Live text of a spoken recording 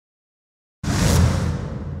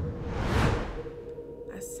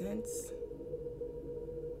sense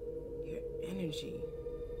your energy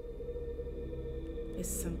is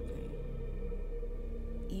something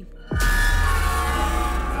evil. She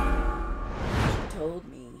told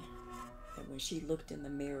me that when she looked in the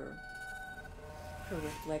mirror, her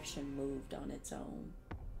reflection moved on its own.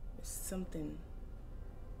 It's something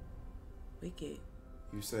wicked.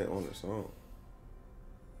 You say on its own.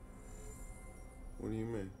 What do you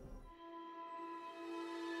mean?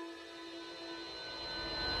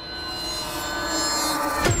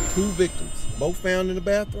 Two victims, both found in the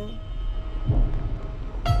bathroom.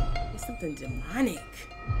 It's something demonic. If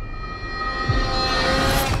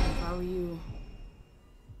I were you,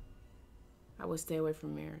 I would stay away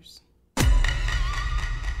from mirrors.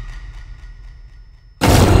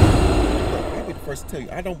 I'll be the first to tell you,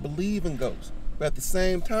 I don't believe in ghosts. But at the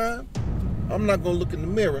same time, I'm not gonna look in the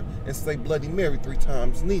mirror and say Bloody Mary 3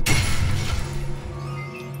 times neither.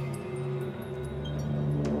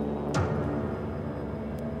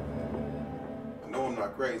 I know I'm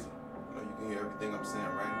not crazy. I know you can hear everything I'm saying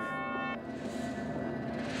right now.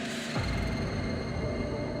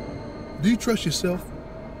 Do you trust yourself?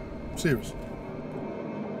 Seriously.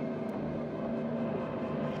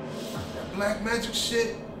 That black magic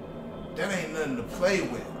shit, that ain't nothing to play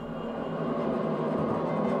with.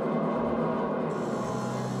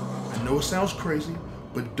 I know it sounds crazy,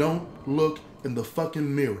 but don't look in the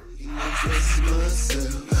fucking mirror.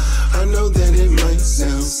 I know that it might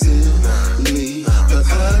sound silly, but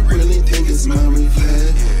I really think it's my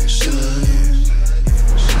reflection.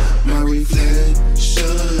 My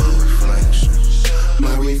reflection.